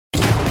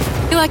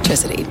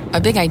electricity,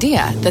 a big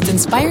idea that's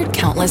inspired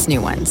countless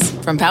new ones.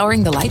 From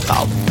powering the light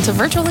bulb to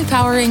virtually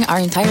powering our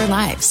entire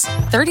lives.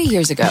 30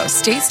 years ago,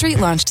 State Street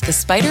launched the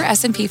SPDR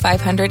S&P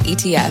 500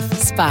 ETF,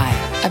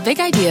 SPY. A big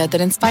idea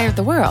that inspired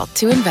the world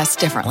to invest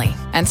differently.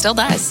 And still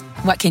does.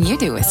 What can you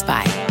do with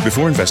SPY?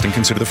 Before investing,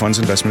 consider the fund's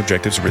investment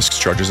objectives, risks,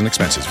 charges, and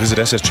expenses. Visit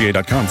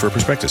ssga.com for a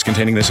prospectus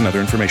containing this and other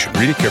information.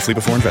 Read it carefully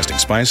before investing.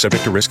 SPY is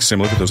subject to risks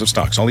similar to those of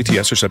stocks. All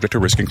ETFs are subject to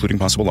risk, including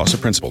possible loss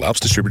of principal. Alps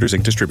Distributors,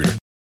 Inc. Distributor.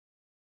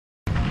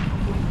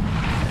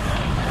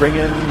 Bring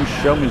in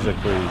show music,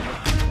 please.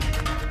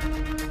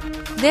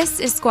 This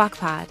is Squawk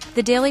Pod,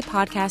 the daily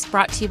podcast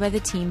brought to you by the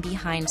team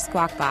behind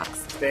Squawk Box.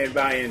 Stand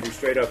by, Andrew,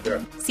 straight up there.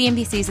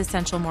 CNBC's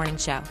essential morning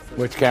show.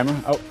 Which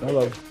camera? Oh,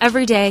 hello.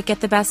 Every day,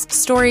 get the best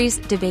stories,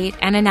 debate,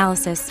 and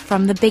analysis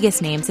from the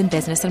biggest names in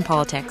business and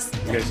politics.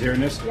 You guys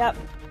hearing this? Yep.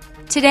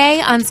 Today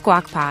on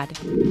Squawk Pod,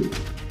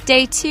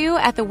 Day 2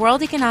 at the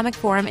World Economic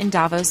Forum in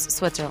Davos,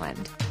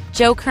 Switzerland.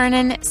 Joe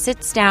Kernan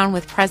sits down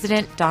with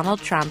President Donald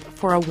Trump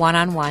for a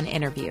one-on-one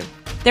interview.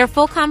 Their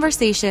full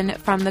conversation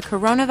from the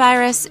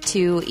coronavirus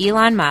to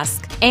Elon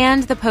Musk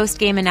and the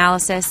post-game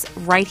analysis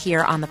right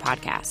here on the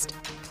podcast.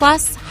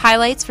 Plus,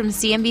 highlights from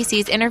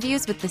CNBC's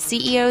interviews with the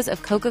CEOs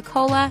of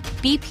Coca-Cola,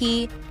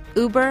 BP,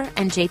 Uber,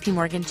 and JP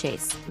Morgan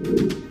Chase.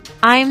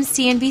 I'm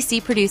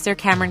CNBC producer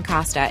Cameron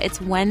Costa. It's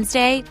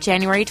Wednesday,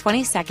 January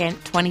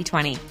 22nd,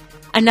 2020.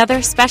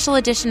 Another special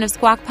edition of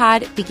Squawk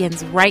Pod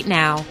begins right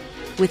now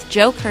with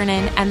Joe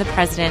Kernan and the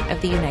President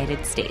of the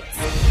United States.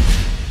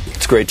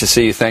 It's great to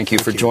see you. Thank you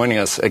for joining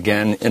us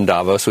again in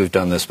Davos. We've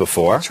done this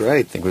before. That's right.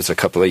 I think it was a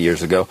couple of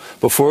years ago.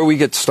 Before we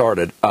get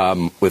started,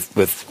 with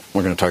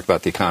we're going to talk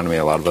about the economy,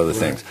 a lot of other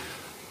things.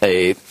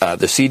 The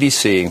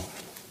CDC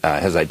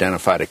has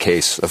identified a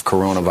case of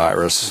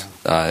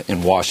coronavirus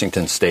in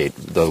Washington State,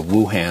 the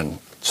Wuhan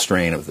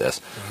strain of this.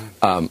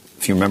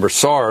 If you remember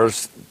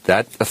SARS,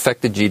 that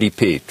affected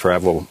GDP,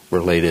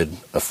 travel-related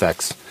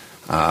effects.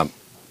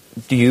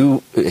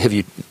 Have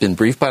you been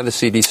briefed by the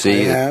CDC?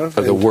 I have.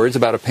 Are there words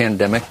about a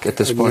pandemic at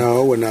this point?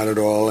 No, we're not at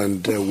all,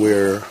 and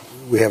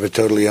we have it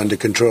totally under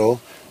control.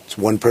 It's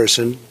one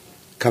person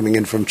coming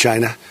in from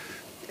China,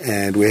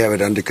 and we have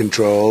it under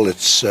control.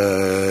 It's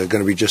going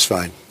to be just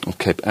fine.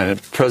 Okay.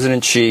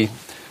 President Xi,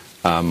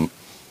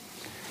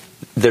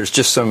 there's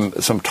just some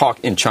talk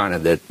in China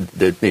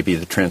that maybe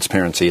the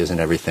transparency isn't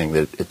everything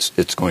that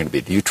it's going to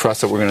be. Do you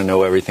trust that we're going to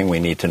know everything we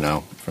need to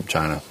know from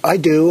China? I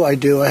do.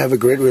 I have a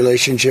great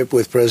relationship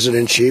with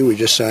President Xi. We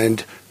just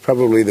signed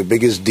probably the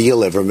biggest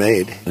deal ever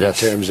made.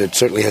 Yes. In terms, it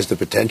certainly has the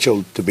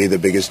potential to be the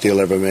biggest deal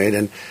ever made,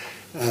 and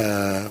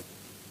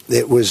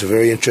it was a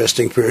very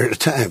interesting period of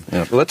time.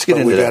 Yeah, let's get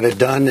into that. We got it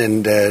done,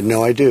 and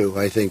no, I do.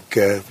 I think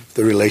the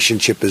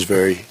relationship is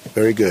very,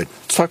 very good.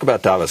 Let's talk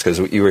about Davos, because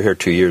you were here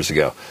 2 years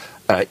ago.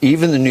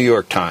 Even the New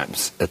York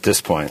Times, at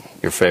this point,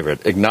 your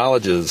favorite,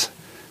 acknowledges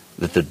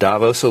that the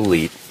Davos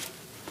elite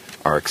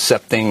are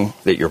accepting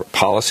that your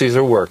policies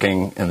are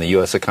working and the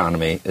U.S.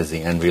 economy is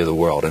the envy of the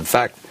world. In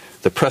fact,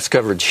 the press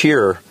coverage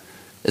here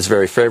is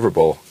very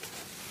favorable.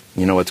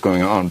 You know what's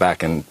going on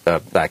back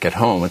at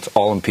home. It's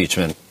all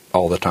impeachment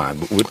all the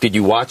time. Did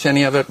you watch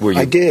any of it?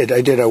 I did.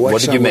 I watched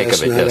What did you make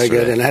of it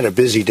yesterday? And I had a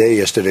busy day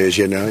yesterday, as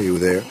you know. You were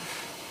there.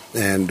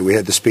 And we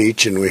had the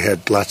speech, and we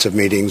had lots of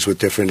meetings with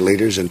different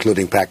leaders,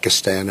 including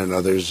Pakistan and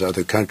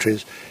other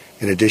countries,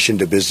 in addition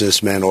to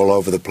businessmen all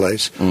over the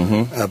place.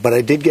 Mm-hmm. But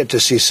I did get to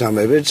see some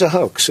of it. It's a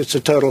hoax. It's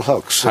a total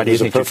hoax. How do you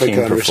think your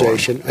team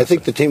performed? I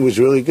think the team was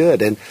really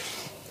good, and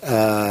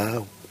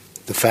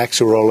the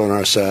facts are all on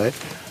our side.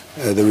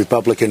 The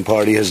Republican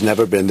Party has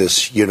never been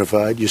this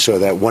unified. You saw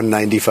that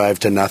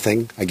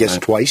 195-0, I guess,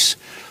 right. Twice.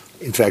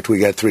 In fact, we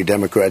got 3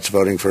 Democrats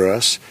voting for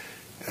us.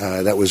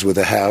 That was with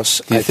the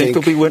House. Do you think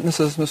there'll be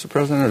witnesses, Mr.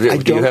 President?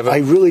 I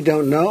really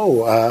don't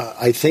know.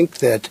 I think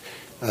that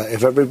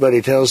if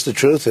everybody tells the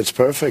truth, it's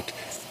perfect.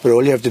 But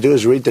all you have to do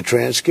is read the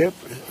transcript.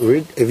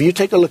 If you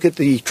take a look at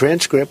the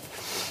transcript,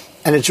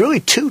 and it's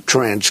really 2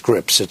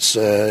 transcripts. It's,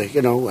 I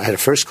had a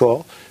first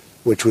call,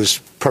 which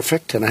was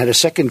perfect, and I had a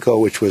second call,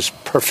 which was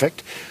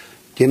perfect.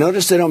 Do you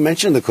notice they don't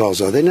mention the calls,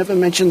 though? They never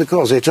mention the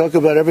calls. They talk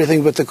about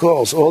everything but the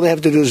calls. All they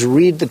have to do is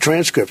read the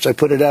transcripts. I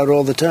put it out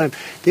all the time.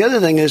 The other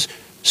thing is,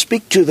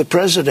 speak to the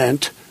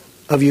president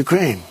of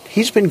Ukraine.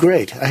 He's been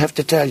great, I have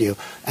to tell you.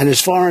 And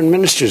his foreign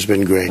minister's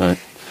been great. Right.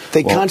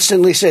 They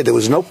constantly say there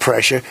was no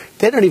pressure.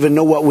 They don't even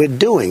know what we're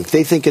doing.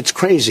 They think it's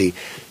crazy.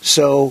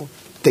 So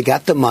they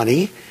got the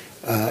money.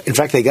 In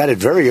fact, they got it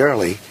very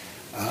early.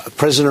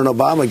 President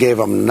Obama gave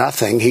them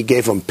nothing. He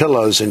gave them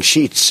pillows and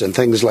sheets and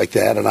things like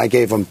that. And I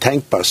gave them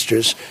tank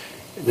busters.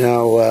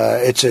 No,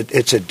 it's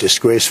a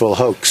disgraceful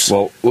hoax.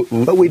 Well,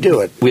 but we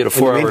do it. We had a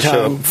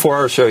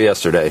 4-hour show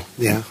yesterday.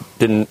 Yeah.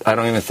 I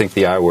don't even think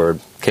the I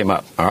word came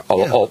up.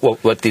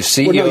 What the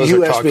CEOs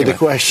you are talking asked me the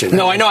question.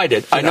 No, I know I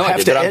did. I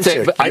have to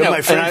answer. I know,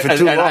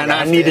 and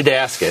I needed to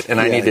ask it, and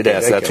I needed to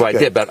ask. That's why I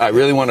did. But I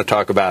really want to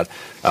talk about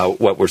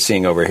what we're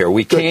seeing over here.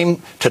 We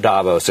came to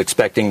Davos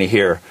expecting to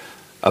hear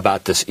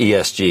about this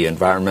ESG,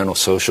 environmental,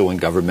 social, and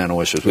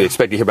governmental issues. We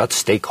expected to hear about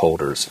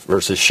stakeholders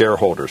versus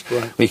shareholders.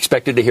 Right. We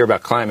expected to hear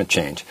about climate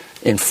change.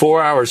 In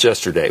 4 hours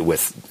yesterday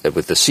with the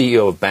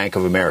CEO of Bank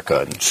of America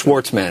and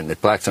Schwartzman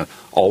at Blackstone,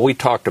 all we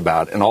talked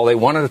about and all they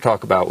wanted to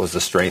talk about was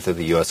the strength of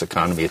the U.S.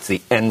 economy. It's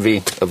the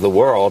envy of the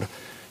world.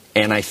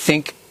 And I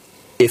think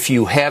if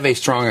you have a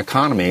strong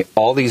economy,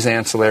 all these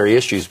ancillary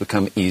issues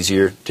become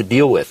easier to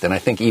deal with. And I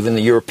think even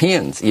the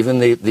Europeans, even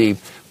the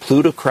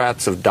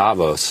plutocrats of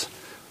Davos,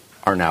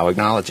 are now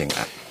acknowledging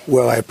that.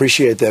 Well, I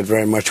appreciate that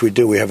very much. We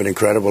do. We have an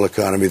incredible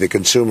economy. The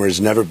consumer has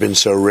never been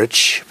so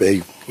rich.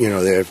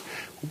 They're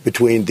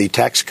between the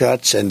tax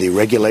cuts and the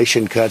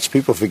regulation cuts.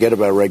 People forget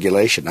about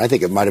regulation. I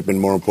think it might have been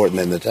more important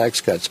than the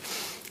tax cuts.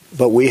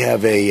 But we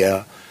have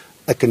a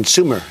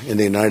consumer in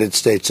the United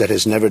States that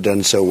has never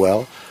done so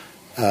well.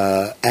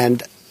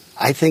 And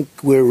I think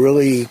we're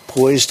really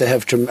poised to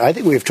have, I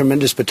think we have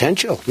tremendous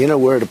potential.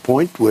 We're at a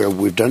point where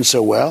we've done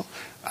so well.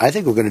 I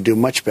think we're going to do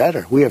much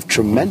better. We have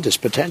tremendous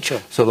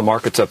potential. So the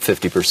market's up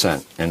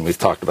 50%, and we've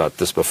talked about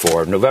this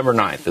before. November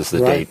 9th is the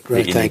date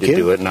that you need to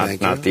do it,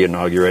 not the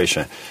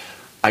inauguration.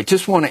 I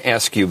just want to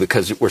ask you,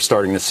 because we're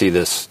starting to see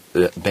this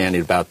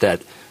bandied about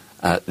that,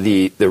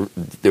 the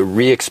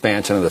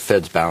re-expansion of the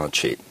Fed's balance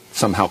sheet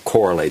somehow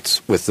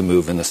correlates with the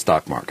move in the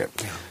stock market.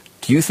 Yeah.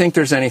 Do you think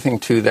there's anything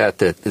to that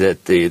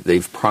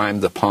they've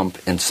primed the pump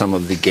and some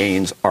of the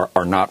gains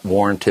are not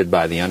warranted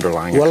by the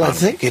underlying economy? Well, I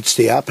think it's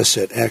the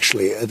opposite,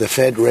 actually. The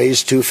Fed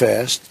raised too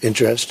fast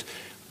interest.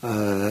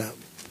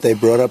 They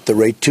brought up the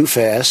rate too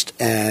fast,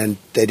 and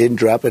they didn't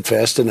drop it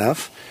fast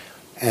enough.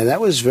 And that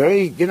was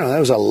that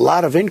was a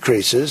lot of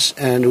increases,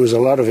 and it was a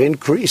lot of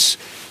increase.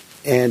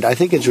 And I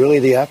think it's really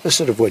the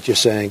opposite of what you're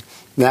saying.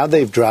 Now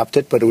they've dropped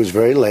it, but it was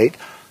very late.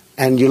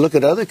 And you look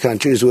at other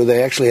countries where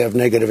they actually have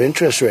negative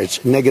interest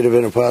rates, negative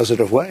in a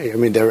positive way. I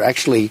mean, they're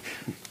actually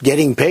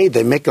getting paid.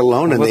 They make a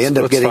loan and they end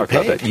up getting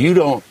paid.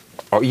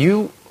 Are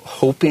you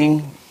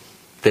hoping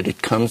that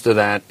it comes to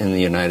that in the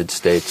United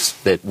States,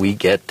 that we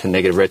get to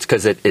negative rates?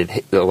 Because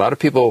a lot of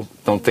people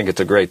don't think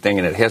it's a great thing,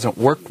 and it hasn't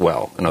worked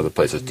well in other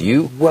places. Do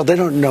you? Well, they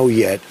don't know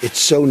yet. It's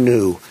so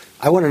new.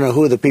 I want to know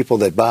who are the people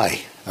that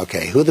buy.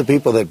 Okay, who are the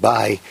people that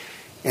buy?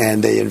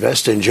 And they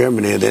invest in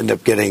Germany and they end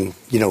up getting,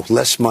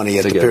 less money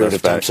at the period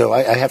of time. Back. So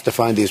I have to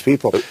find these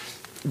people.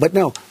 But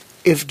no,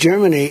 if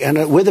Germany,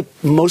 and we're the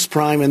most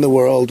prime in the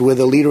world, we're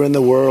the leader in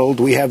the world,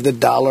 we have the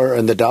dollar,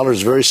 and the dollar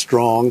is very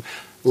strong.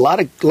 A lot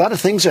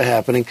of things are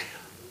happening.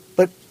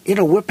 But,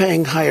 we're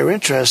paying higher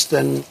interest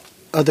than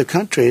other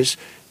countries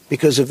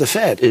because of the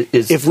Fed.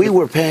 If we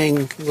were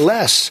paying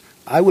less,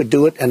 I would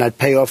do it, and I'd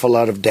pay off a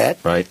lot of debt.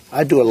 Right.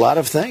 I'd do a lot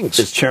of things.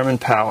 Is Chairman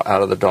Powell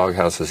out of the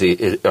doghouse?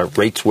 Are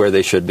rates where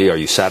they should be? Are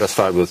you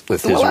satisfied with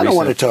his Well, I don't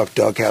want to talk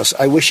doghouse.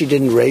 I wish he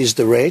didn't raise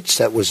the rates.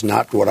 That was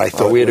not what I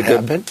thought would happen.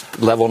 Are we at a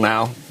good level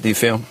now, do you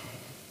feel?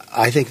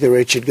 I think the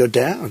rate should go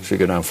down. Should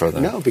go down further?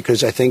 No,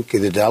 because I think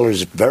the dollar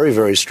is very,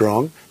 very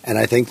strong, and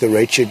I think the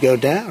rate should go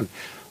down.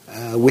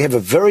 We have a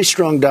very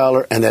strong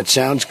dollar, and that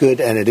sounds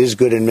good, and it is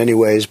good in many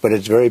ways, but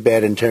it's very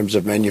bad in terms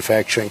of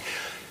manufacturing.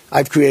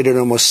 I've created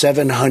almost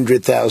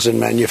 700,000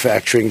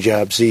 manufacturing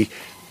jobs. The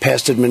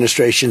past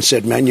administration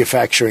said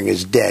manufacturing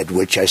is dead,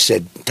 which I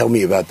said, tell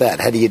me about that.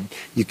 How do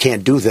you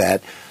can't do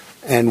that.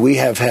 And we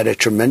have had a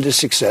tremendous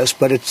success,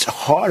 but it's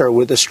harder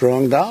with a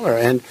strong dollar.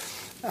 And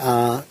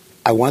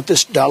I want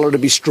this dollar to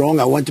be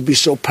strong. I want it to be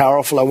so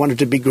powerful. I want it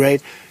to be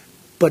great.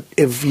 But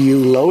if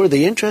you lower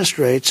the interest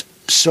rates,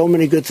 so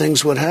many good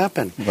things would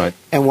happen. Right.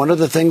 And one of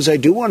the things I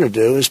do want to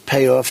do is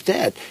pay off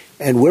debt.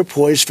 And we're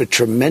poised for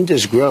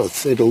tremendous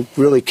growth. It'll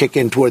really kick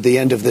in toward the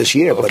end of this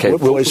year, but we're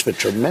poised for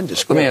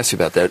tremendous growth. Let me ask you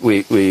about that.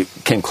 We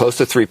came close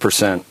to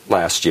 3%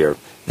 last year.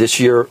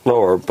 This year,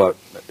 lower, but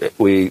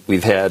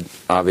we've had,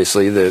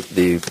 obviously,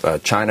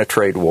 the China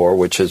trade war,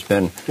 which has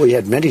been... Well, you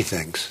had many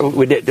things.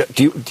 We did.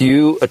 Do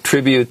you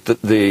attribute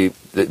the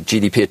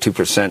GDP at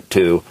 2%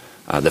 to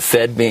the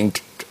Fed being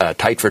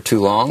tight for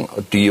too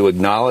long? Do you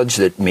acknowledge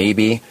that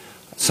maybe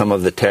some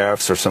of the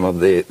tariffs or some of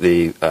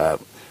the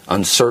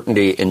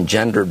uncertainty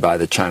engendered by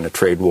the China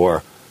trade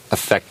war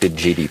affected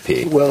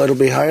GDP? Well, it'll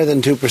be higher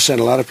than 2%.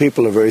 A lot of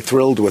people are very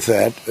thrilled with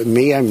that.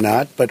 Me, I'm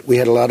not, but we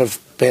had a lot of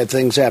bad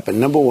things happen.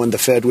 Number one, the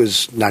Fed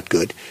was not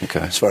good,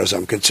 as far as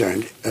I'm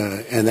concerned,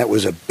 and that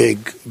was a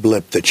big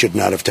blip that should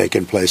not have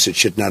taken place. It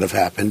should not have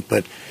happened,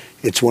 but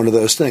it's one of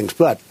those things.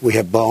 But we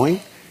have Boeing.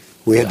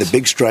 We had the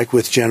big strike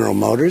with General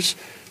Motors.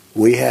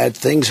 We had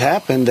things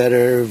happen that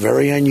are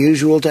very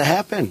unusual to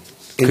happen,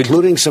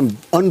 including some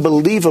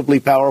unbelievably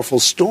powerful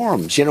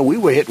storms. We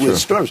were hit with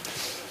storms.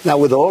 Now,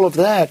 with all of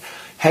that,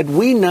 had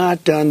we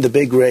not done the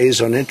big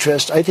raise on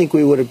interest, I think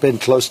we would have been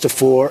close to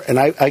 4, and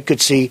I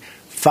could see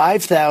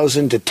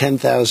 5,000 to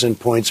 10,000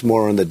 points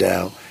more on the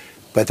Dow.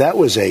 But that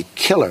was a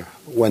killer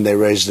when they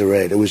raised the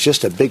rate. It was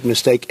just a big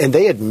mistake, and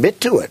they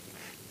admit to it.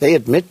 They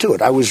admit to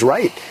it. I was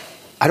right.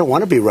 I don't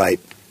want to be right,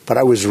 but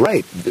I was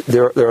right.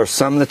 There are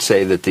some that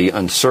say that the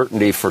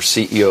uncertainty for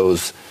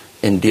CEOs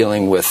in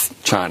dealing with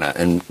China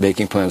and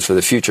making plans for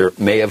the future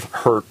may have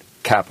hurt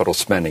capital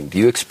spending. Do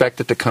you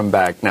expect it to come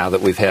back now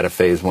that we've had a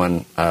phase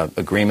one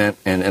agreement?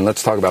 And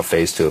let's talk about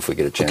phase two if we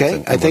get a chance.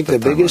 Okay, I think the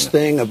biggest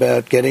thing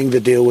about getting the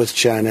deal with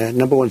China,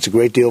 number one, it's a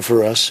great deal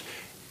for us.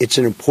 It's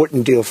an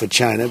important deal for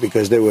China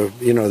because they were,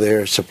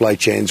 their supply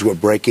chains were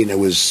breaking. It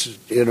was,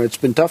 it's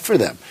been tough for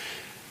them.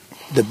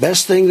 The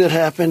best thing that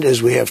happened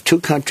is we have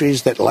two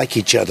countries that like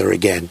each other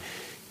again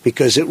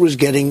because it was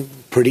getting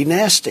pretty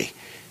nasty.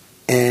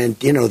 And,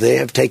 they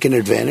have taken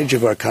advantage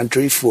of our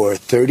country for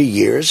 30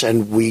 years,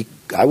 and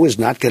I was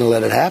not going to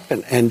let it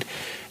happen. And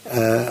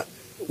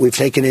we've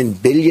taken in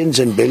billions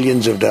and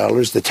billions of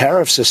dollars. The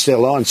tariffs are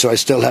still on, so I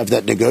still have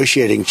that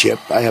negotiating chip.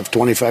 I have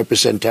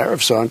 25%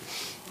 tariffs on,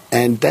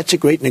 and that's a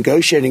great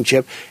negotiating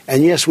chip.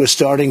 And, yes, we're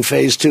starting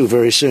phase two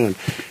very soon.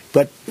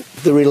 But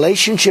the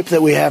relationship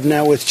that we have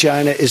now with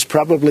China is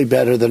probably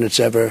better than it's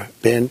ever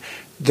been.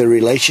 The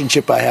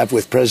relationship I have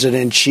with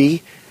President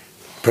Xi,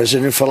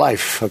 President for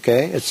life,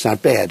 okay? It's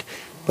not bad.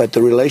 But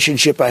the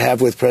relationship I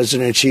have with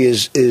President Xi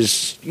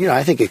is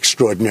I think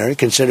extraordinary,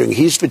 considering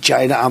he's for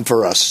China, I'm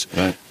for us.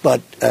 Right.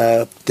 But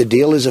the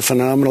deal is a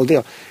phenomenal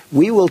deal.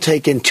 We will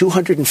take in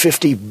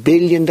 $250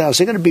 billion. They're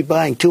going to be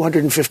buying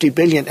 $250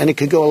 billion, and it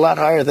could go a lot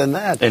higher than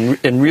that.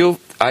 And real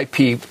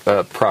IP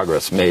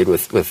progress made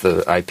with the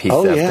IP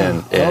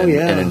theft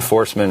and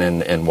enforcement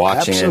and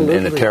watching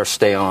and the tariffs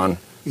stay on.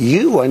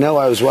 I know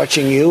I was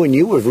watching you, and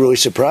you were really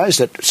surprised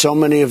that so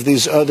many of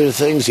these other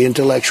things, the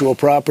intellectual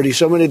property,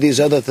 so many of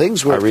these other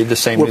things were, I read the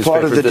same were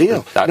part of the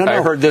deal.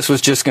 I heard this was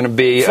just going to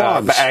be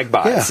ag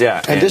buys.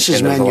 Yeah. And this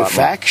is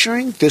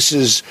manufacturing. This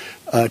is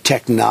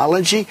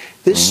technology.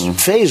 This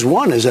phase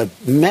one is a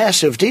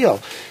massive deal.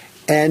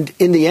 And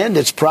in the end,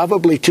 it's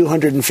probably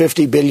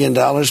 $250 billion,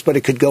 but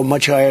it could go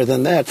much higher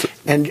than that.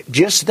 And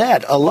just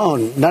that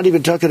alone, not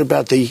even talking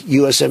about the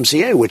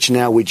USMCA, which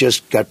now we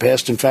just got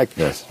passed. In fact,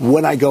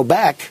 when I go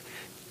back,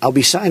 I'll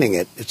be signing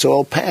it. It's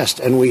all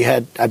passed. And we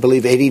had, I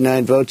believe,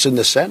 89 votes in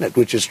the Senate,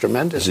 which is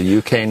tremendous. Is the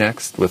UK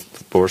next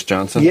with Boris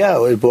Johnson?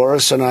 Yeah,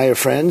 Boris and I are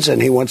friends,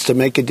 and he wants to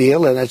make a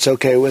deal, and that's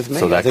okay with me.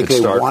 So I think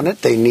they want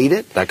it. They need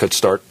it. That could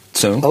start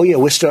soon? Oh, yeah,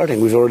 we're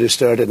starting. We've already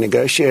started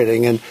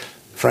negotiating. And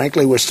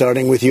frankly, we're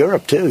starting with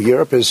Europe, too.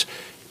 Europe is,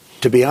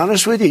 to be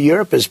honest with you,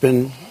 Europe has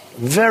been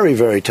very,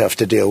 very tough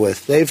to deal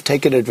with. They've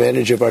taken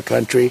advantage of our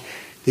country,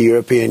 the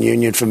European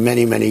Union, for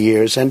many, many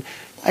years. And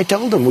I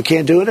told them we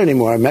can't do it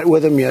anymore. I met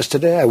with them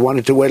yesterday. I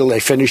wanted to wait till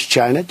they finished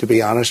China, to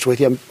be honest with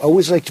you. I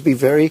always like to be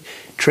very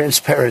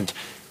transparent.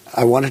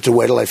 I wanted to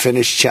wait till I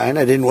finished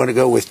China. I didn't want to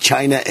go with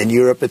China and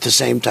Europe at the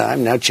same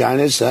time. Now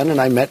China's done, and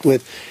I met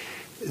with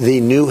the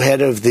new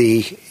head of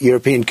the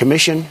European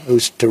Commission,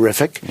 who's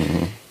terrific.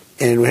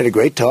 And we had a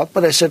great talk,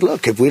 but I said,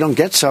 look, if we don't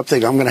get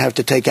something, I'm going to have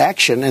to take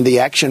action, and the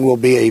action will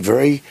be a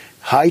very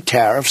high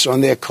tariffs on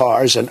their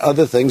cars and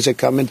other things that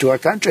come into our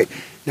country.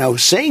 Now,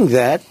 saying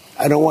that,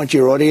 I don't want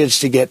your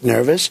audience to get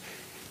nervous.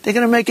 They're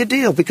going to make a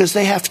deal because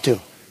they have to.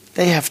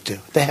 They have to.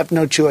 They have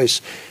no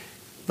choice.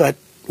 But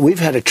we've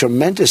had a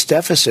tremendous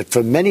deficit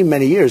for many,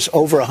 many years,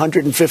 over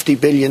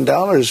 $150 billion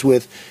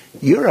with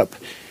Europe.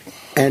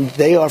 And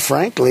they are,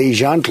 frankly,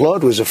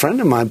 Jean-Claude was a friend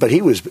of mine, but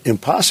he was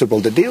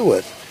impossible to deal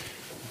with.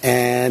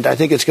 And I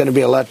think it's going to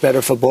be a lot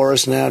better for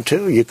Boris now,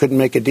 too. You couldn't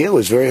make a deal. It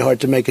was very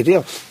hard to make a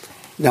deal.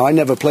 Now, I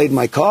never played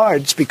my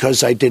cards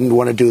because I didn't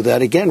want to do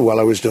that again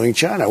while I was doing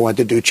China. I wanted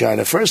to do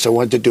China first. I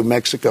wanted to do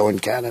Mexico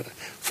and Canada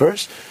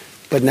first.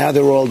 But now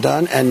they're all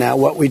done, and now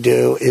what we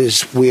do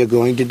is we are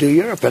going to do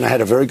Europe. And I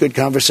had a very good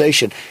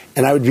conversation.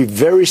 And I would be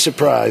very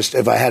surprised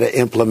if I had to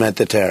implement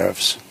the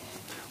tariffs.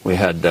 We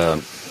had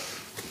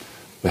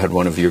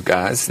one of your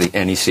guys, the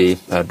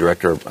NEC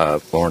director,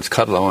 Lawrence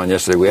Kudlow, on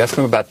yesterday. We asked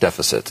him about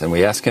deficits, and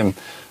we asked him,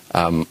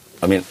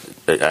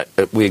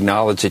 we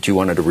acknowledge that you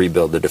wanted to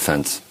rebuild the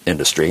defense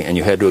industry, and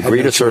you had to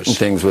agree to certain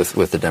things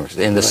with the Democrats.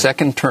 In the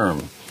second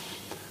term,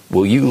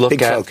 will you look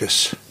Big at...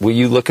 focus. Will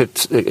you look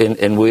at...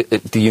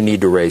 do you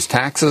need to raise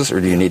taxes, or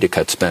do you need to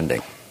cut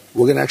spending?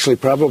 We're going to actually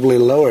probably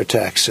lower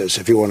taxes,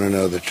 if you want to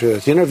know the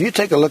truth. If you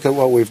take a look at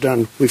what we've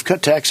done, we've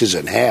cut taxes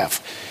in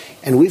half.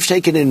 And we've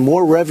taken in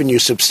more revenue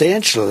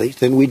substantially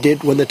than we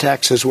did when the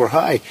taxes were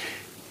high.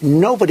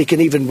 Nobody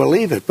can even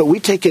believe it. But we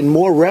take in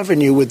more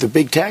revenue with the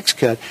big tax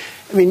cut.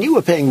 I mean, you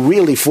were paying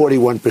really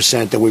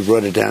 41%, and we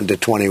brought it down to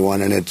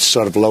 21%, and it's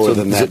sort of lower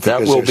than that.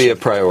 That will be a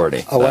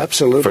priority. Oh,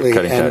 absolutely. For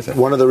cutting and taxes.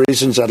 One of the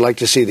reasons I'd like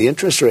to see the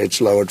interest rates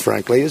lowered,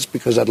 frankly, is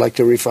because I'd like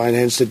to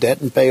refinance the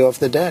debt and pay off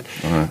the debt.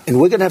 And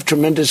we're going to have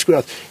tremendous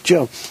growth.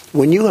 Joe,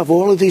 when you have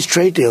all of these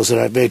trade deals that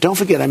I've made, don't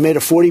forget I made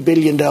a $40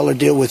 billion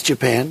deal with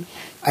Japan.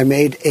 I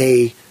made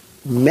a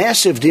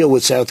massive deal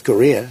with South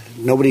Korea.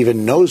 Nobody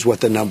even knows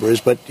what the number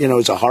is, but,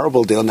 it's a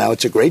horrible deal. Now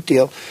it's a great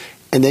deal.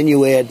 And then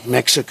you add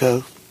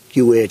Mexico,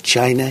 you add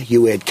China,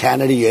 you add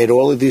Canada, you add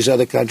all of these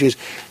other countries.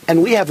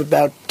 And we have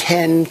about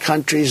 10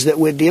 countries that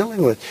we're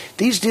dealing with.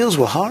 These deals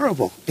were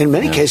horrible. In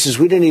many cases,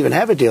 we didn't even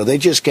have a deal. They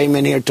just came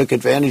in here and took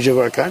advantage of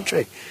our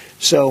country.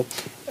 So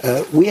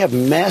we have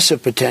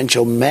massive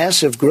potential,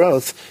 massive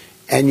growth.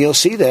 And you'll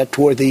see that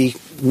toward the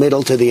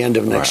middle to the end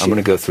of next year. I'm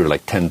going to go through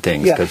like 10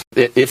 things, because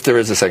if there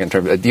is a second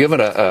term, do you have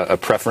a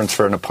preference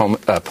for an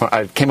opponent?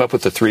 I came up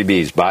with the 3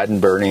 Bs, Biden,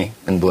 Bernie,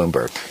 and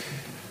Bloomberg.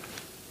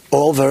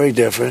 All very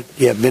different.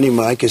 Yeah, Mini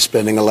Mike is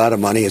spending a lot of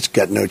money. It's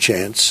got no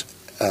chance.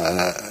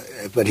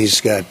 But he's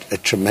got a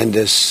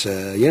tremendous,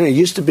 he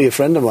used to be a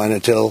friend of mine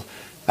until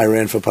I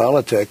ran for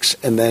politics.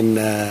 And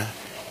then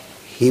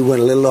he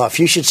went a little off.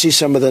 You should see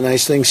some of the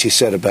nice things he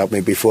said about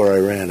me before I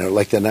ran, or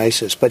like the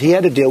nicest. But he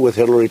had to deal with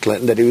Hillary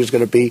Clinton that he was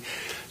going to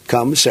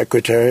become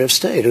Secretary of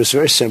State. It was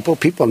very simple.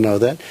 People know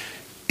that.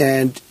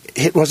 And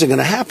it wasn't going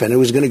to happen. It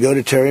was going to go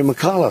to Terry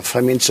McAuliffe.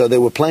 I mean, so they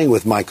were playing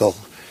with Michael.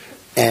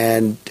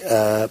 And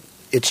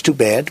it's too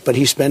bad, but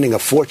he's spending a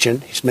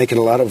fortune. He's making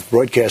a lot of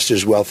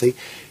broadcasters wealthy,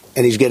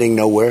 and he's getting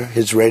nowhere.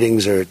 His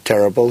ratings are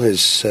terrible.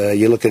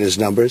 You look at his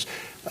numbers.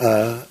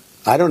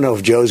 I don't know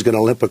if Joe's going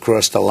to limp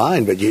across the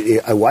line, but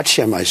I watch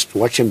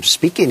him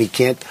speaking. He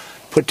can't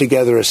put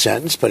together a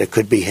sentence, but it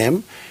could be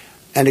him,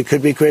 and it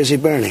could be Crazy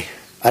Bernie.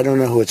 I don't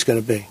know who it's going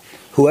to be.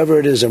 Whoever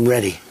it is, I'm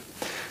ready.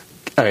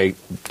 I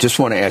just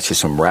want to ask you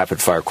some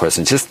rapid-fire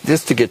questions,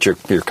 just to get your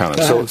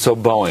comments. So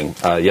Boeing,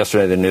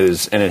 yesterday the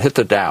news, and it hit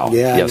the Dow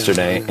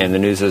yesterday, and the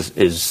news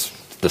is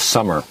the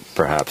summer,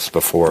 perhaps,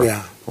 before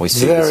we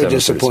see the very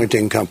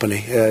disappointing company.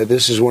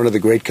 This is one of the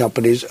great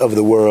companies of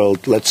the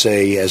world, let's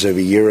say, as of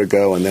a year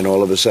ago, and then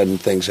all of a sudden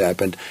things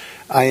happened.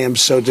 I am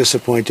so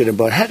disappointed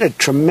about it. Had a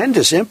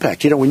tremendous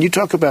impact. When you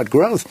talk about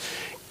growth,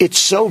 it's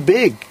so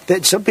big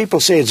that some people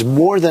say it's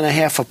more than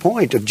 0.5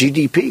 point of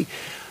GDP.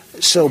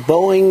 So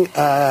Boeing,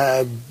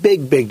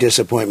 big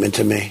disappointment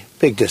to me.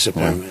 Big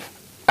disappointment.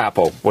 Yeah.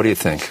 Apple, what do you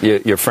think?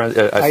 Your friend?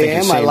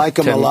 I like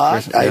them a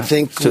lot. I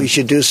think we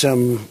should do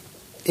some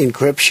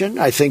encryption.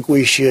 I think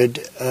we should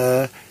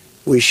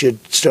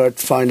start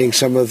finding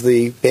some of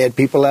the bad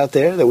people out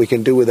there that we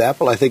can do with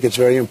Apple. I think it's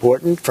very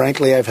important.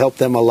 Frankly, I've helped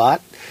them a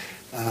lot.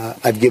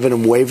 I've given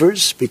them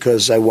waivers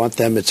because I want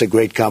them. It's a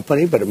great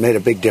company, but it made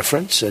a big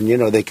difference. And,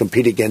 they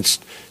compete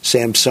against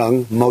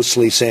Samsung,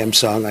 mostly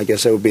Samsung. I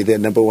guess that would be their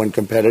number one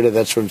competitor.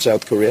 That's from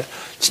South Korea.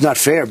 It's not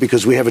fair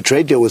because we have a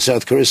trade deal with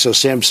South Korea, so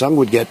Samsung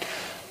would get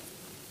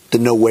the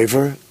no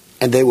waiver,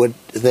 and they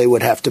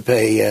would have to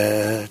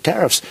pay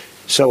tariffs.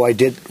 So I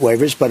did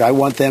waivers, but I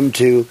want them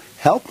to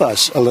help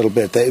us a little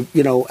bit.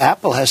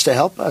 Apple has to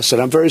help us,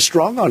 and I'm very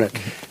strong on it.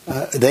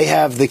 They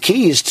have the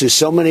keys to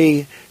so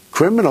many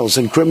criminals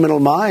and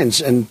criminal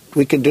minds, and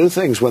we can do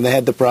things. When they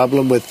had the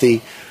problem with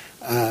the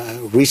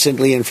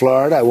recently in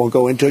Florida, I won't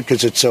go into it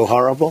because it's so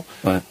horrible,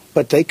 right.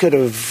 But they could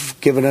have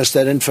given us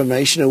that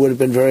information. It would have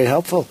been very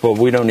helpful. Well,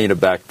 we don't need a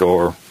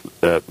backdoor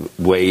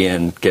way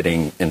in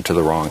getting into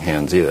the wrong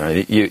hands either.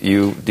 I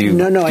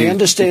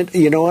understand.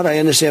 You know what? I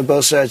understand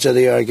both sides of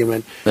the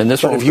argument. And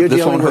this won't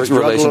hurt your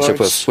relationship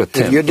with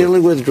Tim. If you're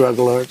dealing with drug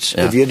lords,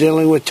 if you're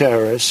dealing with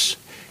terrorists,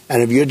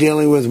 and if you're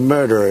dealing with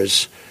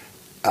murderers,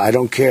 I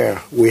don't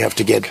care. We have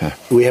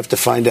to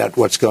find out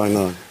what's going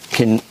on.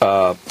 Can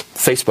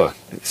Facebook,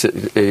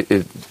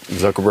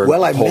 Zuckerberg?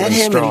 Well, I met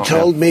him and he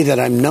told me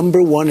that I'm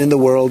number one in the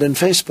world in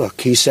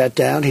Facebook. He sat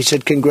down. He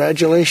said,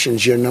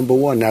 "Congratulations, you're number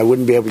one." Now, I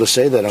wouldn't be able to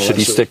say that unless... Should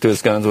he stick to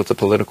his guns with the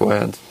political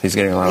ads? He's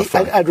getting a lot of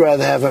fun. I'd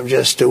rather have him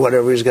just do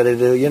whatever he's going to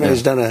do.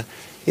 He's done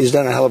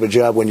a hell of a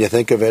job when you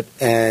think of it,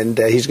 and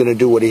he's going to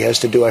do what he has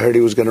to do. I heard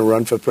he was going to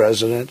run for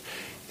president.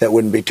 That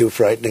wouldn't be too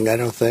frightening, I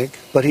don't think.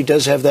 But he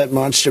does have that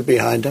monster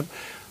behind him.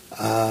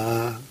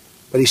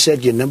 But he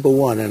said, "You're number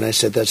one." And I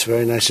said, "That's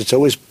very nice. It's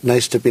always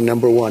nice to be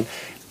number one."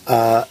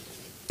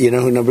 You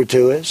know who number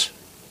two is?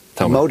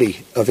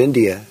 Modi of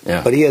India.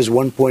 Yeah. But he has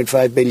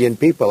 1.5 billion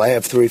people. I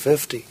have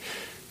 350.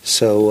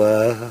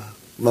 So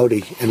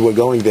Modi. And we're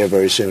going there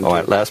very soon. All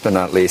right, last but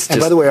not least.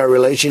 And by the way, our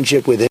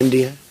relationship with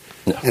India,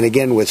 and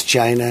again with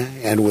China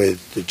and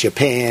with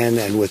Japan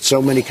and with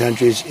so many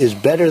countries is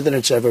better than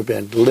it's ever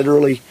been.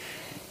 Literally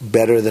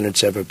better than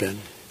it's ever been.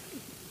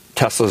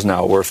 Tesla's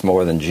now worth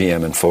more than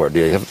GM and Ford. Do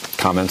you have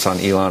comments on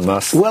Elon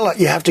Musk? Well,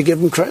 you have to give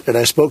him credit.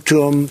 I spoke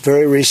to him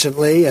very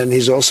recently, and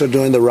he's also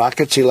doing the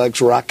rockets. He likes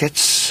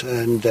rockets,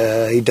 and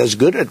he does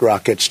good at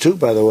rockets, too,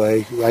 by the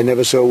way. I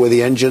never saw where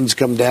the engines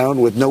come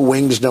down with no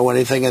wings, no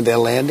anything, and they're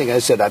landing. I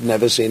said, I've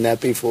never seen that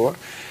before.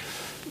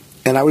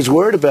 And I was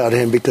worried about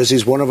him because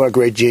he's one of our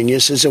great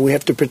geniuses, and we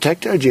have to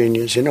protect our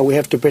genius. We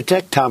have to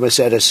protect Thomas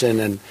Edison,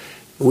 and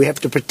we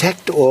have to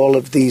protect all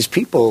of these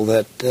people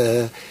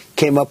that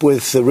came up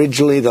with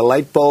originally the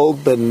light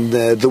bulb and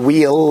the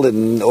wheel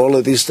and all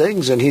of these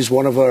things. And he's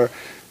one of our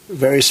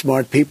very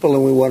smart people,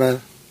 and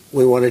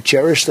we want to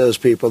cherish those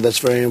people. That's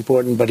very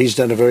important. But he's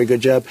done a very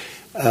good job.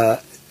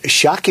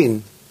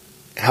 Shocking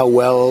how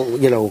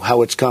well,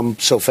 how it's come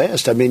so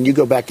fast. I mean, you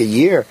go back a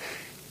year,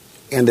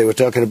 and they were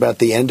talking about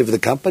the end of the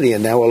company,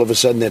 and now all of a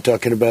sudden they're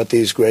talking about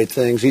these great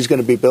things. He's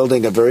going to be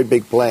building a very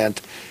big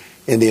plant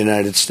in the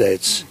United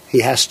States. He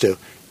has to,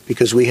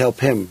 because we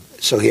help him,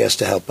 so he has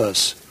to help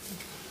us.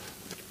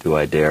 Do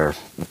I dare?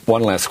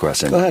 One last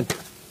question. Go ahead.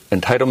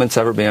 Entitlements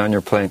ever be on your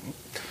plate?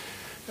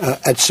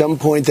 At some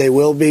point they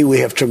will be. We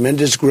have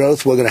tremendous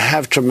growth. We're going to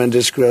have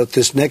tremendous growth.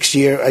 This next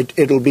year,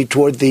 it'll be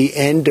toward the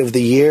end of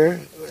the year.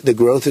 The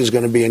growth is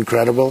going to be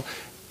incredible.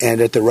 And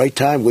at the right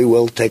time, we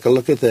will take a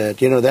look at that.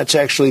 That's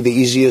actually the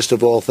easiest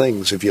of all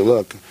things, if you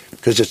look,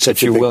 because it's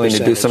such a big percentage. You're willing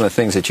to do some of the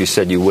things that you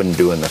said you wouldn't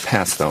do in the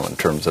past, though, in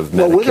terms of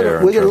Medicare?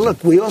 Well, we're going to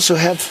look. We also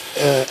have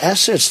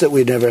assets that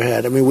we never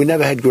had. I mean, we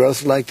never had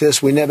growth like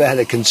this. We never had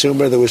a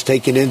consumer that was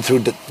taken in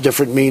through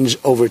different means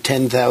over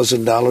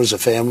 $10,000 a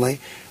family.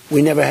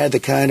 We never had the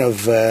kind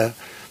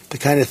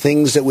of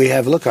things that we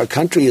have. Look, our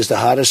country is the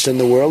hottest in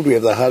the world. We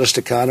have the hottest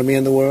economy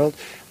in the world.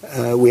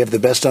 We have the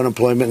best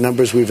unemployment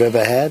numbers we've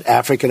ever had.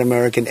 African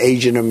American,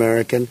 Asian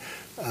American,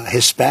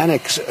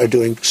 Hispanics are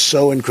doing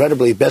so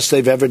incredibly, best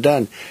they've ever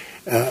done.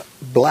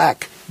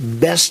 Black,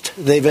 best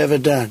they've ever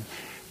done.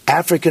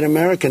 African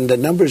American, the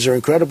numbers are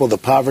incredible. The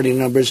poverty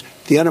numbers,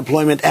 the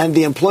unemployment and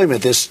the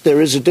employment.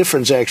 There is a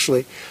difference,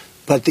 actually.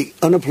 But the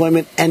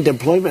unemployment and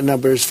employment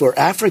numbers for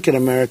African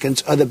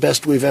Americans are the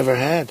best we've ever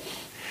had.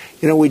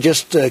 We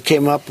just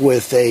came up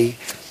with a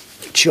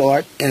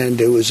chart, and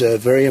it was a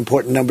very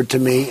important number to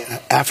me.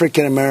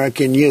 African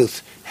American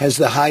youth has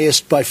the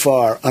highest by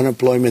far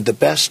unemployment, the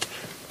best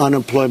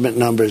unemployment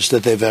numbers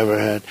that they've ever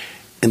had,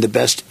 and the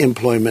best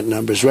employment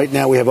numbers. Right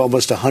now we have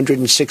almost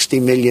 160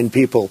 million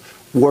people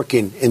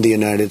working in the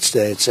United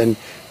States, and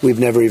we've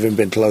never even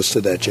been close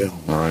to that, Joe.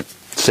 All right.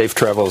 Safe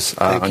travels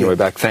on your way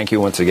back. Thank you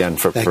once again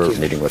for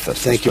meeting with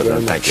us. Thank you very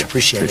much. Thank you.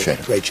 Appreciate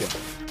it. Great show.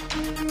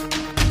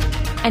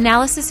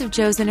 Analysis of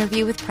Joe's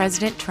interview with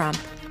President Trump,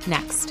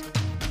 next.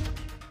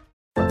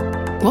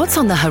 What's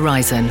on the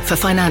horizon for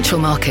financial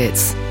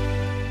markets?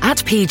 At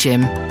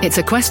PGIM, it's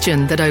a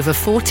question that over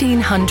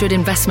 1,400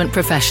 investment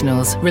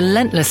professionals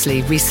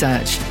relentlessly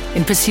research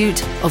in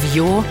pursuit of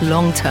your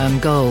long-term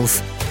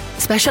goals.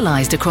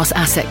 Specialized across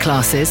asset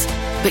classes,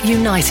 but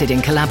united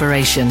in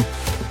collaboration,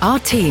 our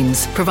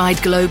teams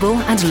provide global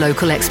and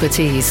local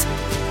expertise.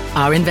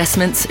 Our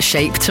investments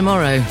shape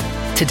tomorrow,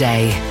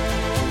 today.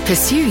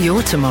 Pursue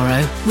your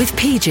tomorrow with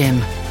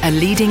PGIM, a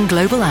leading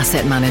global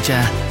asset manager.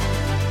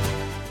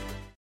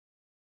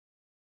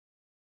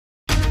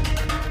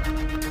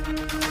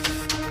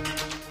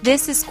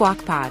 This is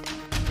Squawk Pod.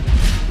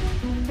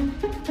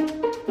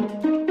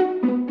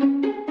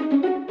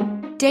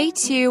 Day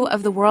 2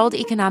 of the World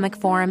Economic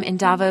Forum in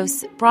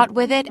Davos brought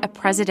with it a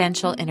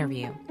presidential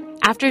interview.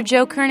 After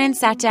Joe Kernan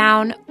sat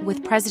down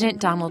with President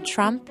Donald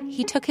Trump,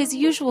 he took his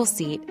usual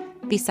seat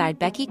beside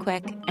Becky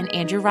Quick and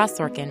Andrew Ross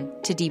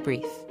Sorkin to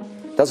debrief.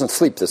 Doesn't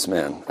sleep, this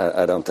man.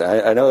 I don't think.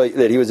 I know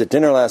that he was at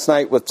dinner last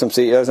night with some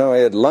CEOs. I know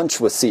he had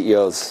lunch with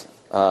CEOs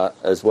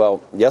as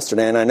well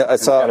yesterday, and I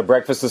saw had a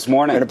breakfast this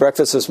morning. And a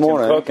breakfast this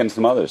morning. Tim Cook and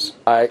some others.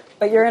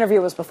 But your interview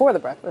was before the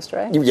breakfast,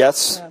 right?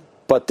 Yes, yeah.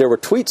 But there were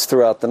tweets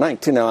throughout the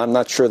night too. Now I'm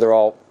not sure they're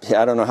all.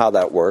 I don't know how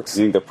that works.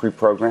 You think they're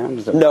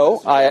pre-programmed? No,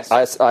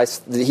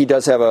 he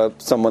does have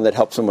someone that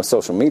helps him with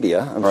social media.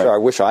 I'm sure. I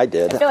wish I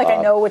did. I feel like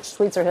I know which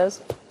tweets are his.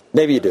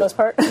 Maybe you do. Most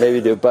part. Maybe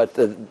you do. But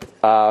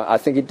I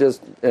think he does.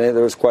 There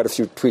was quite a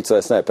few tweets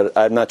last night, but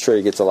I'm not sure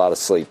he gets a lot of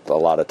sleep a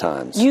lot of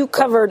times. You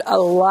covered a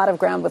lot of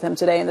ground with him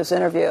today in this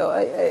interview.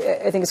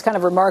 I think it's kind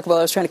of remarkable.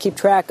 I was trying to keep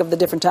track of the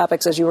different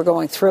topics as you were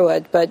going through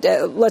it, but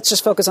let's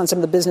just focus on some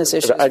of the business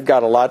issues. I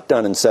got a lot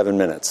done in 7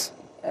 minutes.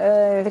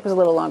 I think it was a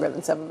little longer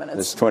than 7 minutes.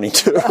 It's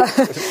 22.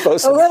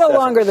 A little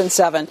longer than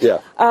 7. Yeah.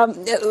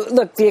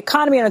 Look, the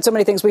economy and so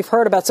many things, we've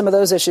heard about some of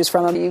those issues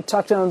from him. You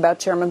talked to him about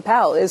Chairman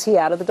Powell. Is he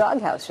out of the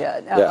doghouse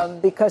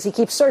yet? Because he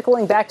keeps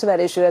circling back to that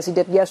issue, as he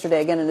did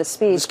yesterday again in his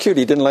speech. It's cute.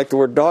 He didn't like the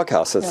word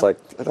doghouse. It's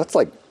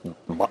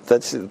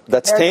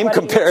that's tame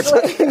compared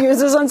to he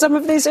uses on some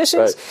of these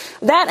issues.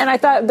 Right. That, and I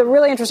thought the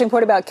really interesting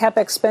point about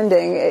CapEx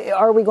spending,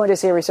 are we going to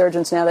see a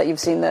resurgence now that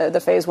you've seen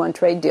the Phase 1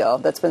 trade deal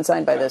that's been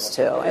signed by this,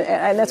 too?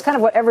 And that's kind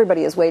of what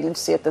everybody is waiting to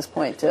see at this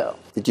point, too.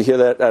 Did you hear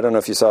that? I don't know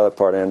if you saw that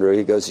part, Andrew.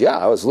 He goes,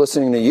 I was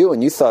listening to you,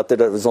 and you thought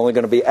that it was only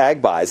going to be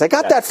ag buys. I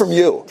got that from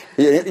you.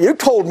 You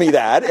told me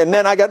that, and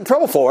then I got in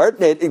trouble for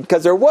it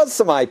because there was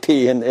some IP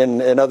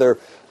and other...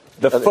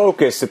 The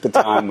focus at the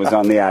time was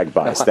on the ag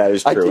buys. That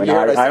is true.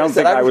 I don't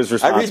think I was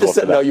responsible for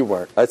that. No, you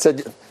weren't. I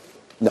said,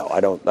 no, I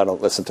don't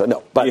listen to it.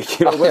 No. But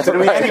you don't listen to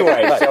me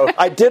anyway. So.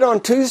 I did on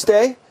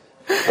Tuesday.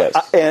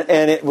 Yes.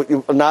 And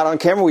it, not on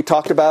camera, we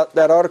talked about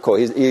that article.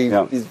 He's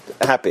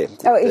happy.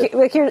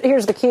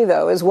 Here's the key,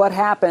 though, is what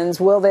happens.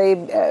 Will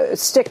they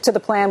stick to the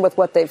plan with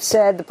what they've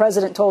said? The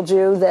president told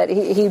you that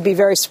he'd be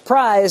very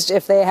surprised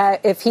if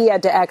he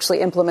had to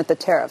actually implement the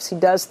tariffs. He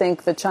does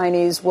think the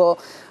Chinese will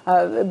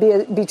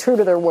be true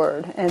to their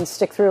word and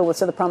stick through with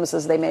some of the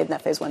promises they made in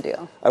that Phase 1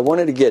 deal. I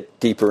wanted to get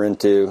deeper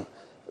into,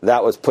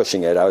 that was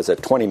pushing it. I was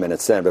at 20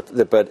 minutes then, but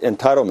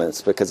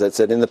entitlements, because I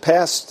said in the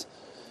past,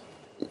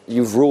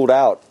 you've ruled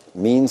out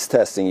means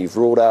testing. You've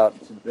ruled out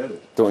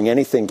doing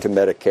anything to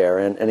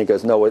Medicare. And he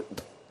goes, no,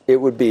 it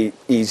would be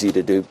easy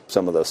to do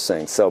some of those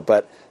things. So,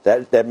 but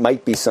that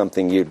might be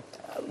something you'd.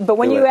 But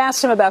when you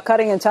asked him about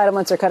cutting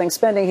entitlements or cutting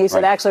spending, he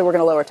said, actually, we're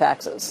going to lower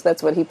taxes.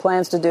 That's what he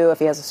plans to do if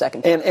he has a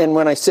second term. And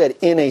when I said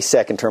in a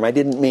second term, I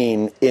didn't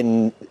mean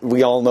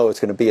we all know it's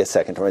going to be a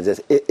second term. I said,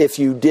 if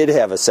you did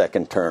have a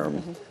second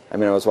term, I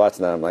mean, I was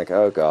watching that. I'm like,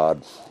 oh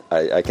God,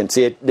 I can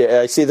see it.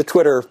 I see the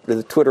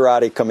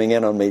Twitterati coming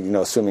in on me,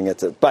 assuming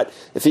it's it. But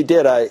if he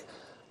did,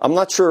 I'm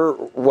not sure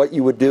what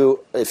you would do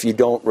if you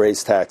don't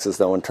raise taxes,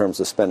 though, in terms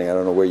of spending. I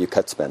don't know where you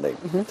cut spending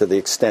to the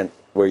extent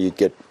where you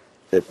get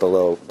it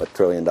below $1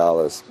 trillion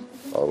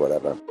or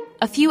whatever.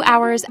 A few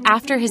hours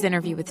after his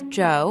interview with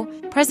Joe,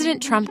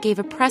 President Trump gave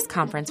a press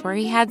conference where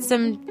he had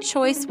some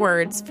choice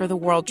words for the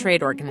World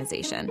Trade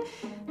Organization,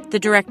 the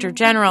director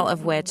general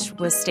of which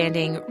was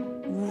standing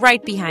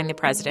right behind the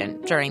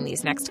president during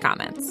these next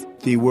comments.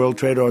 The World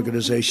Trade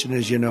Organization,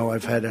 as you know,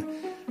 I've had a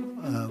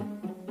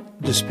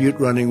dispute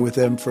running with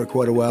them for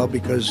quite a while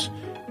because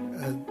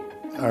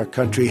our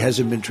country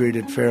hasn't been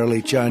treated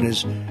fairly.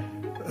 China's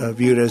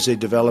viewed as a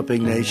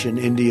developing nation.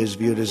 India is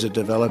viewed as a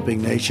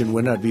developing nation.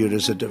 We're not viewed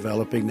as a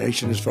developing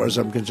nation. As far as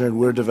I'm concerned,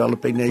 we're a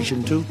developing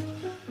nation too.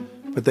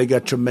 But they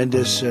got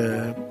tremendous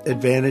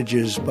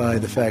advantages by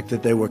the fact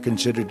that they were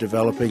considered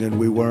developing and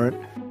we weren't.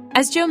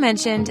 As Joe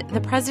mentioned,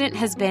 the president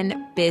has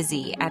been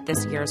busy at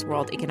this year's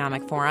World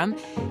Economic Forum,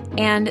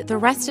 and the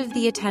rest of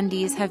the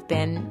attendees have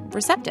been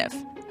receptive.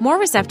 More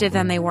receptive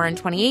than they were in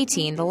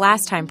 2018, the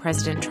last time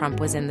President Trump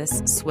was in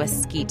this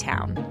Swiss ski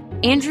town.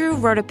 Andrew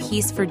wrote a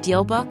piece for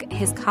DealBook,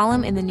 his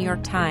column in the New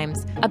York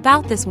Times,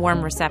 about this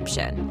warm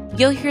reception.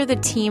 You'll hear the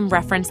team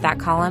reference that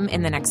column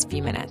in the next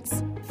few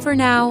minutes. For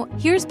now,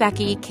 here's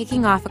Becky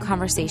kicking off a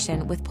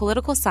conversation with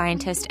political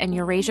scientist and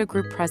Eurasia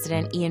Group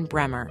President Ian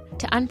Bremmer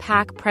to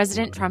unpack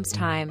President Trump's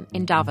time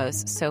in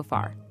Davos so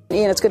far.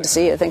 Ian, it's good to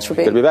see you. Thanks for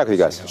being here. Good to be back with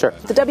you guys. Sure.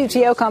 The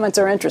WTO comments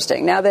are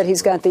interesting. Now that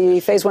he's got the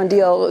Phase 1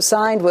 deal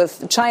signed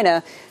with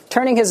China,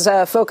 turning his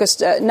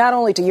focus not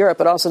only to Europe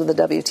but also to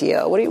the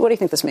WTO. What do you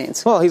think this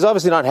means? Well, he's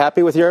obviously not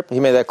happy with Europe. He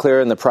made that clear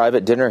in the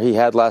private dinner he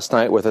had last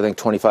night with, I think,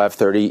 25,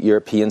 30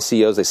 European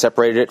CEOs. They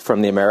separated it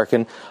from the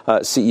American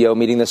CEO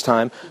meeting this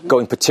time,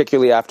 going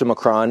particularly after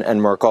Macron and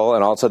Merkel,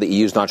 and also the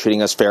EU's not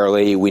treating us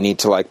fairly. We need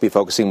to be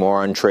focusing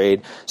more on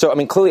trade. So, I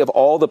mean, clearly of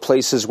all the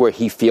places where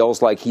he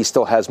feels like he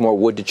still has more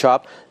wood to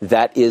chop,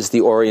 that is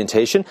the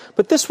orientation.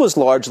 But this was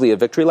largely a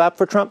victory lap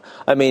for Trump.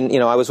 I mean,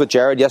 I was with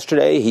Jared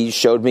yesterday. He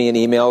showed me an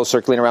email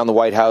circulating around the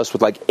White House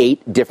with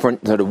 8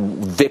 different sort of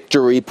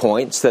victory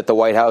points that the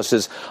White House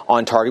is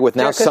on target with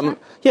now. Some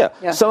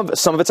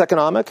of it's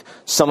economic,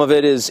 some of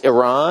it is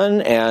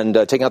Iran and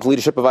taking out the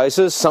leadership of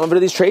ISIS, some of it are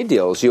these trade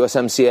deals,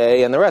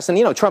 USMCA and the rest.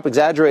 And Trump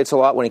exaggerates a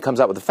lot when he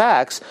comes out with the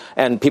facts,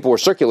 and people were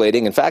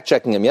circulating and fact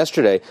checking him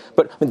yesterday.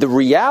 But the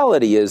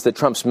reality is that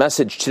Trump's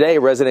message today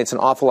resonates an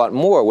awful lot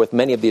more with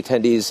many of the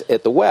attendees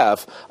at the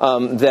WEF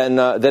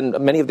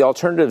than many of the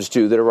alternatives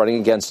do that are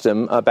running against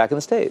him back in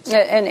the States.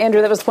 And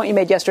Andrew, that was the point you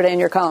made yesterday in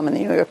your column in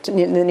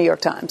the New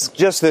York Times.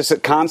 Just this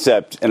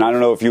concept, and I don't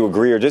know if you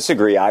agree or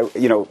disagree.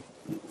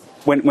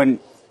 When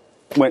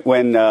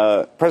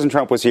President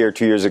Trump was here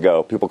 2 years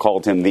ago, people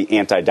called him the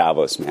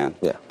anti-Davos man.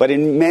 Yeah. But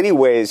in many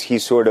ways, he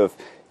sort of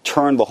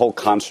turned the whole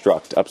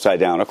construct upside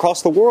down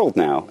across the world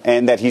now,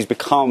 and that he's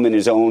become, in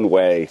his own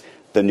way,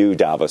 the new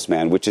Davos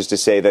man, which is to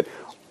say that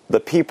the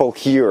people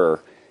here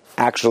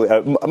actually,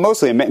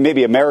 mostly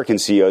maybe American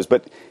CEOs,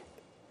 but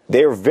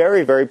they are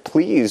very, very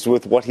pleased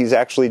with what he's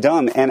actually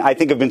done. And I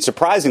think have been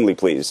surprisingly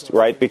pleased,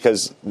 right?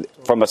 Because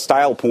from a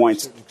style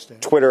point,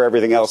 Twitter,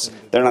 everything else,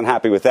 they're not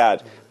happy with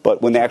that.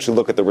 But when they actually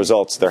look at the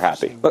results, they're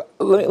happy. But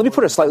let me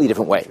put it a slightly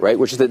different way, right?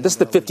 Which is that this is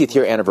the 50th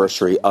year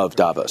anniversary of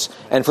Davos.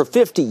 And for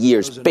 50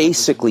 years,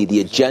 basically, the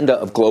agenda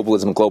of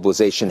globalism and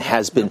globalization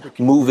has been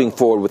moving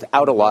forward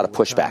without a lot of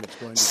pushback.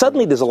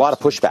 Suddenly, there's a lot of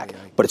pushback,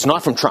 but it's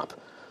not from Trump.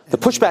 The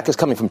pushback is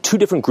coming from 2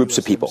 different groups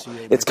of people.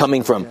 It's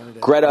coming from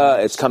Greta.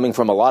 It's coming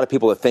from a lot of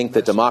people that think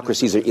that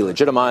democracies are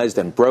illegitimized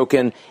and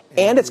broken.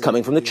 And it's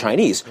coming from the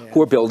Chinese,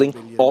 who are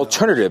building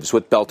alternatives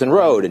with Belt and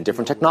Road and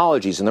different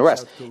technologies and the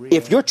rest.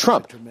 If you're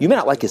Trump, you may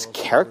not like his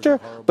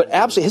character, but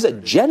absolutely his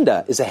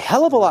agenda is a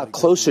hell of a lot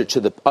closer to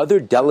the other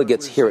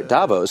delegates here at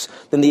Davos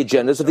than the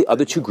agendas of the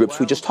other 2 groups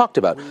we just talked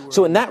about.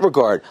 So in that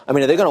regard, I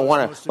mean, are they going to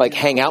want to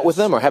hang out with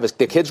them or have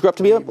their kids grow up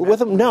to be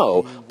with him?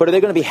 No. But are they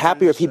going to be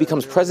happier if he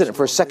becomes president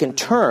for a second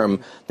term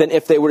than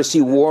if they were to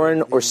see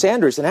Warren or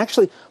Sanders? And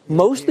actually,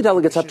 most of the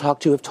delegates I've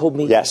talked to have told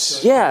me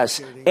yes,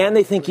 and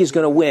they think he's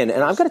going to win.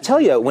 And I've got to tell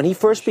you, when he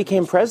first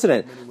became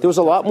president, there was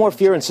a lot more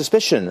fear and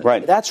suspicion.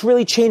 Right. That's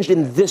really changed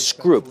in this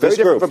group. Very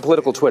different from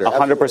political Twitter.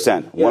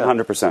 100%.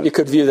 100%. You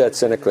could view that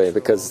cynically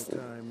because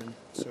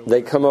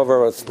they come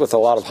over with a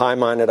lot of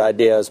high-minded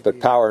ideas, but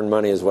power and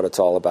money is what it's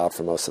all about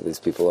for most of these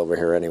people over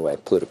here anyway,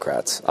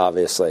 plutocrats,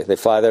 obviously. They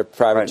fly their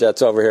private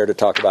jets over here to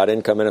talk about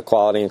income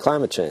inequality and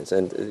climate change.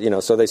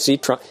 And, so they see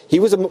Trump.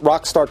 He was a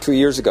rock star 2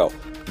 years ago,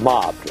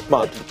 mobbed.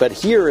 But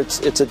here,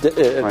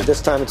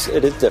 this time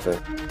it is different.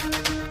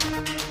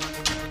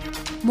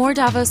 More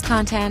Davos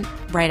content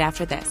right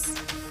after this.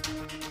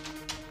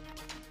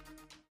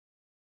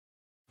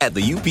 At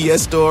the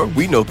UPS Store,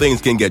 we know things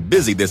can get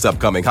busy this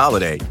upcoming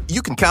holiday.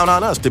 You can count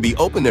on us to be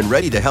open and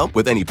ready to help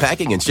with any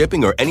packing and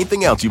shipping or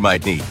anything else you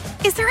might need.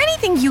 Is there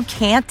anything you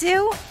can't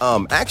do?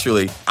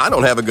 Actually, I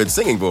don't have a good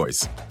singing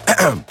voice.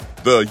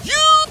 The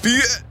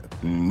UPS...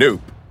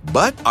 Nope.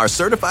 But our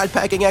certified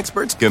packing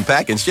experts can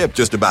pack and ship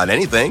just about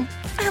anything.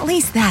 I At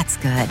least that's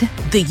good.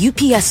 The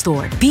UPS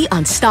Store. Be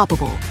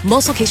unstoppable.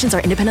 Most locations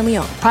are independently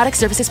owned. Product,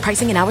 services,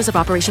 pricing, and hours of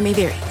operation may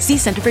vary. See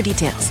Center for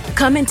details.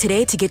 Come in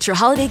today to get your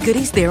holiday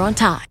goodies there on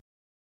time.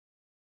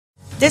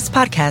 This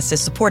podcast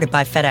is supported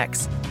by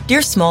FedEx.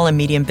 Dear small and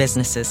medium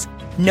businesses,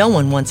 no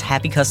one wants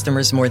happy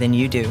customers more than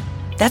you do.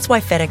 That's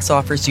why FedEx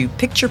offers you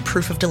picture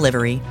proof of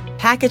delivery,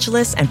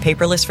 packageless and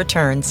paperless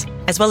returns,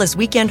 as well as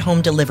weekend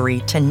home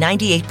delivery to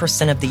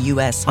 98% of the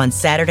U.S. on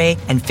Saturday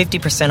and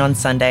 50% on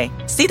Sunday.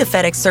 See the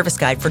FedEx service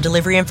guide for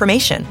delivery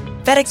information.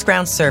 FedEx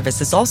Ground service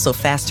is also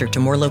faster to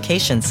more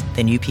locations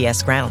than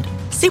UPS Ground.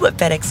 See what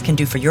FedEx can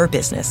do for your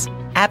business.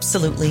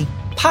 Absolutely,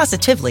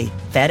 positively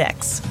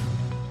FedEx.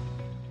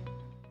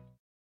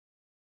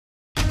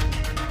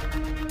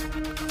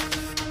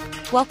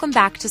 Welcome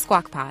back to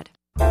Squawk Pod.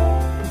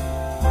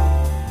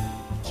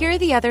 Here are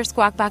the other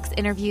Squawk Box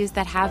interviews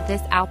that have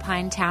this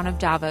alpine town of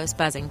Davos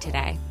buzzing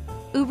today.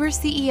 Uber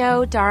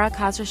CEO Dara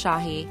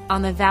Khosrowshahi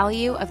on the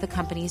value of the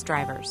company's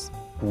drivers.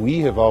 We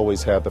have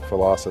always had the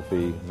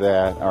philosophy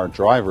that our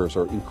drivers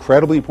are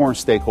incredibly important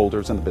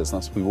stakeholders in the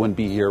business. We wouldn't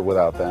be here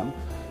without them.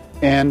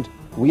 And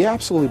we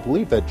absolutely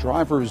believe that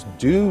drivers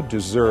do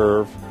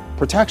deserve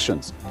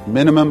protections,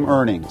 minimum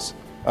earnings,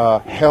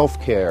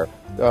 health care,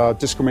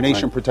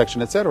 discrimination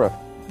protection, etc.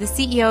 The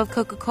CEO of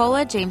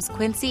Coca-Cola, James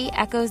Quincy,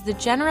 echoes the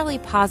generally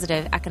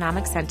positive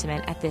economic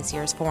sentiment at this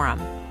year's forum.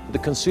 The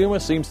consumer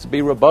seems to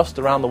be robust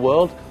around the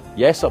world.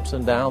 Yes, ups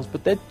and downs,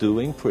 but they're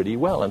doing pretty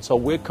well. And so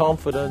we're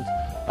confident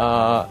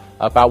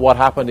about what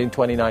happened in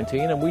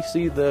 2019, and we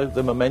see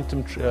the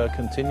momentum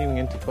continuing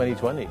into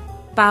 2020.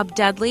 Bob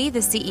Dudley, the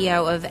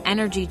CEO of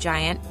energy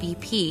giant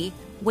BP,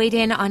 weighed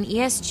in on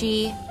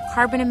ESG,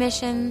 carbon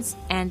emissions,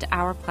 and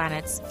our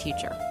planet's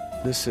future.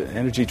 This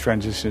energy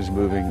transition is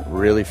moving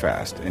really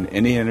fast, and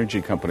any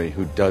energy company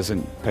who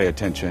doesn't pay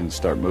attention,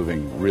 start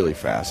moving really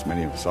fast,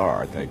 many of us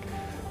are, I think,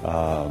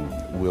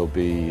 will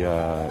be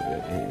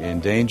in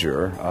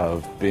danger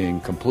of being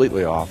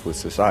completely off with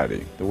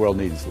society. The world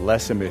needs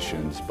less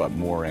emissions, but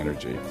more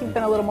energy. You've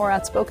been a little more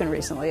outspoken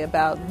recently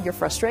about your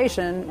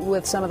frustration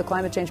with some of the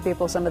climate change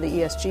people, some of the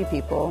ESG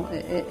people,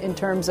 in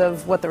terms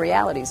of what the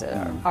realities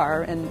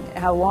are and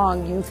how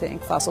long you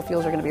think fossil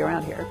fuels are going to be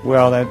around here.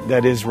 Well,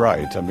 that is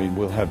right. I mean,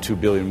 we'll have 2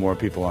 billion more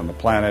people on the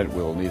planet.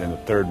 We'll need a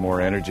third more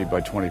energy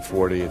by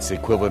 2040. It's the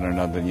equivalent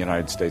of the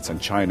United States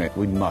and China.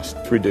 We must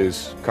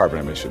reduce carbon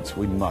emissions.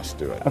 We must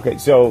do it. Okay,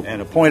 so...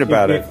 And a point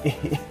about it...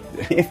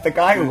 If the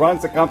guy who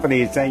runs the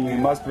company is saying you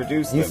must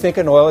reduce them... You think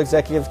an oil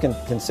executive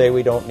can say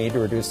we don't need to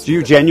reduce... Do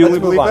you genuinely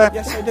believe that?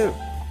 Yes, I do.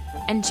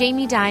 And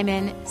Jamie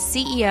Dimon,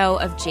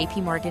 CEO of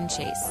JP Morgan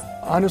Chase.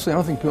 Honestly, I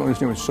don't think people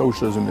understand what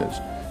socialism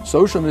is.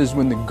 Socialism is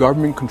when the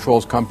government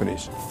controls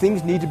companies.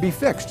 Things need to be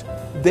fixed.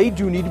 They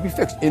do need to be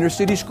fixed. Inner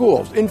city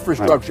schools,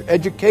 infrastructure,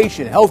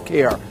 education,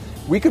 healthcare.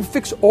 We could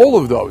fix all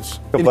of those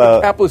in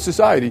a capitalist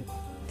society.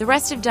 The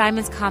rest of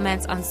Dimon's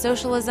comments on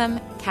socialism,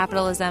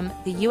 capitalism,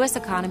 the U.S.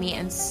 economy,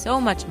 and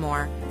so much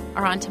more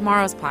are on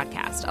tomorrow's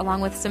podcast,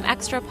 along with some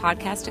extra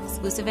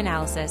podcast-exclusive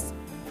analysis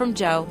from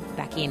Joe,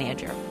 Becky, and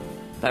Andrew.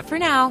 But for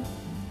now,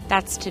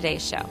 that's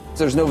today's show.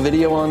 There's no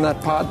video on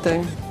that pod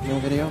thing? No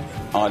video?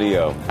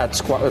 Audio. At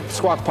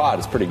Squawk Pod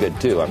is pretty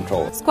good, too, I'm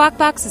told. Squawk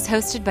Box is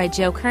hosted by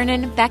Joe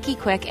Kernan, Becky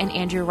Quick, and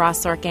Andrew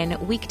Ross Sorkin,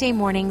 weekday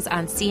mornings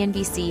on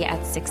CNBC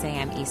at 6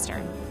 a.m.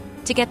 Eastern.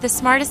 To get the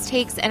smartest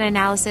takes and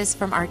analysis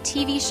from our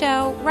TV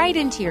show right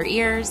into your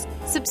ears,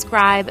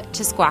 subscribe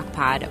to Squawk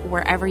Pod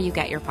wherever you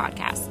get your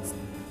podcasts.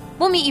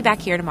 We'll meet you back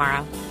here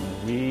tomorrow.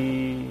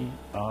 We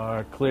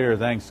are clear.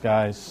 Thanks,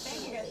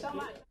 guys.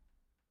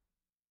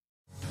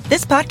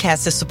 This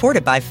podcast is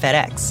supported by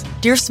FedEx.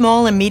 Dear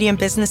small and medium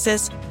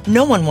businesses,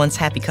 no one wants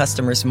happy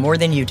customers more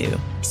than you do.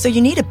 So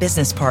you need a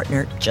business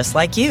partner just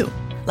like you.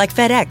 Like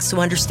FedEx, who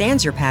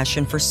understands your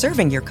passion for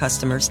serving your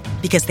customers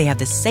because they have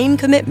the same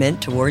commitment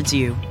towards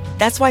you.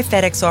 That's why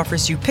FedEx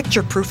offers you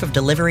picture proof of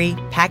delivery,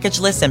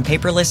 packageless and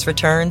paperless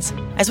returns,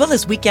 as well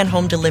as weekend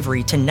home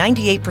delivery to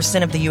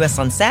 98% of the U.S.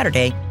 on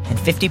Saturday and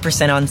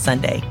 50% on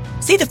Sunday.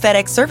 See the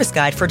FedEx service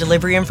guide for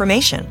delivery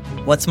information.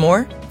 What's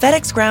more,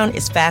 FedEx Ground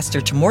is faster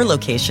to more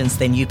locations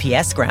than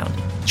UPS Ground.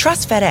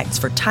 Trust FedEx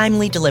for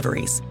timely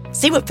deliveries.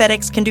 See what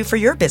FedEx can do for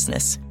your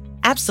business.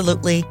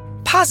 Absolutely,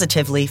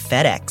 positively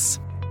FedEx.